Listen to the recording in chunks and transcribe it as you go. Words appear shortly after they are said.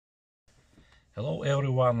Hello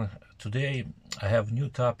everyone. Today I have new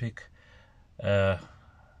topic uh,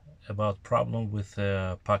 about problem with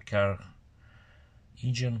Paccar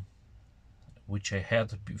engine, which I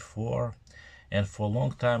had before, and for a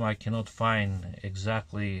long time I cannot find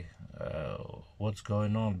exactly what's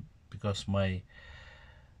going on because my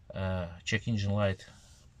check engine light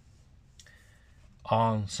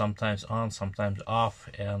on, sometimes off,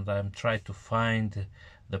 and I'm trying to find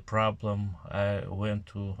the problem. I went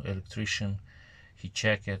to electrician. He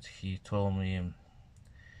checked it. He told me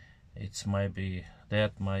it's might be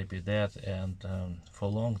that, and for a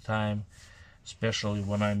long time, especially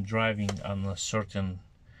when I'm driving on a certain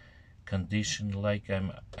condition, like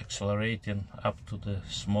I'm accelerating up to the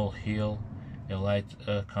small hill, a light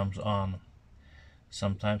comes on.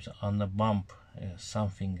 Sometimes on the bump,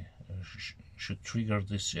 something should trigger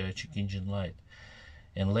this check engine light,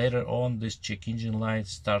 and later on this check engine light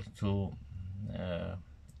start to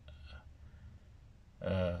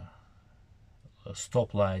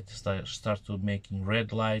stop light, start to making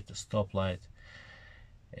red light, stop light,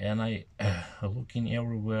 and I looking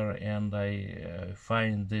everywhere, and I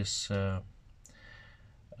find this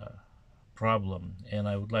problem, and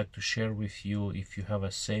I would like to share with you. If you have a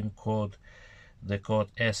same code, the code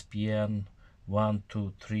SPN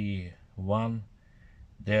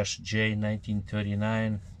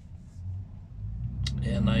 1231-J1939,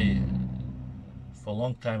 and for a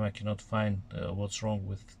long time I cannot find what's wrong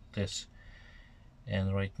with this,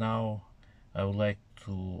 and right now I would like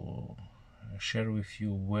to share with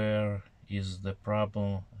you where is the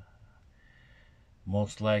problem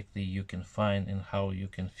most likely you can find and how you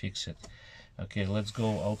can fix it. Okay, let's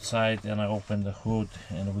go outside, and I open the hood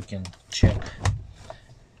and we can check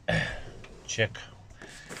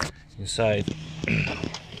inside.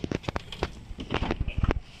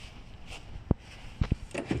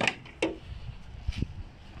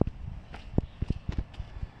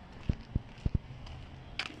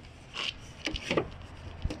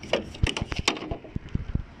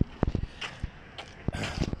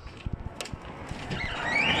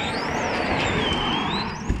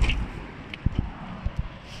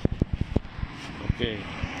 Okay,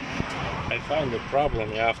 I find the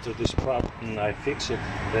problem. After this problem I fix it,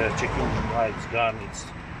 the check engine light's gone, it's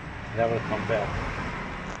never come back.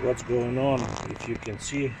 What's going on? If you can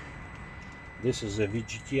see, this is a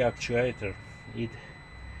VGT actuator. It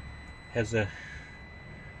has a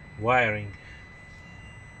wiring.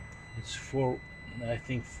 It's I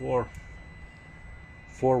think four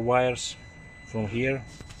wires from here.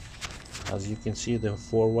 As you can see, the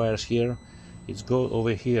 4 wires here, it's go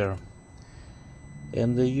over here,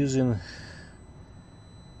 and they're using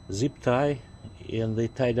zip tie, and they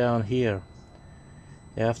tie down here.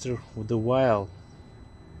 After the while,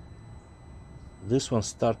 this one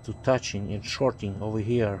start to touching and shorting over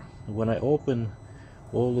here. When I open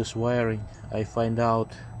all this wiring, I find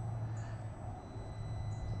out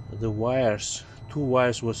the wires, 2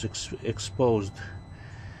 wires was exposed,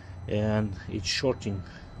 and it's shorting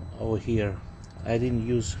over here. I didn't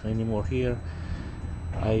use anymore here.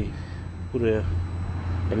 I put a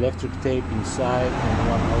electric tape inside and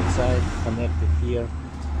one outside, connected here,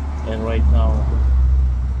 and right now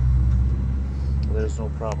there's no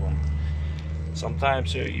problem.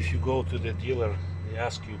 Sometimes if you go to the dealer, they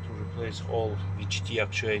ask you to replace all VGT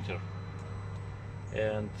actuator,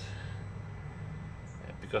 and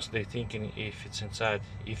because they're thinking if it's inside.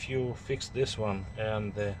 If you fix this one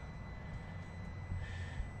and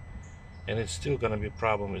it's still gonna be a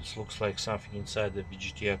problem, it looks like something inside the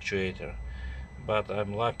VGT actuator, but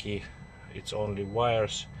I'm lucky it's only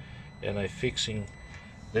wires, and I fixing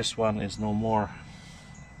this one is no more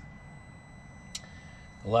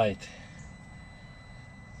light.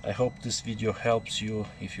 I hope this video helps you.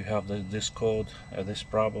 If you have this code, this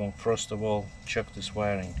problem, first of all check this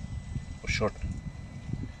wiring for short.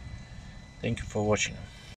 Thank you for watching.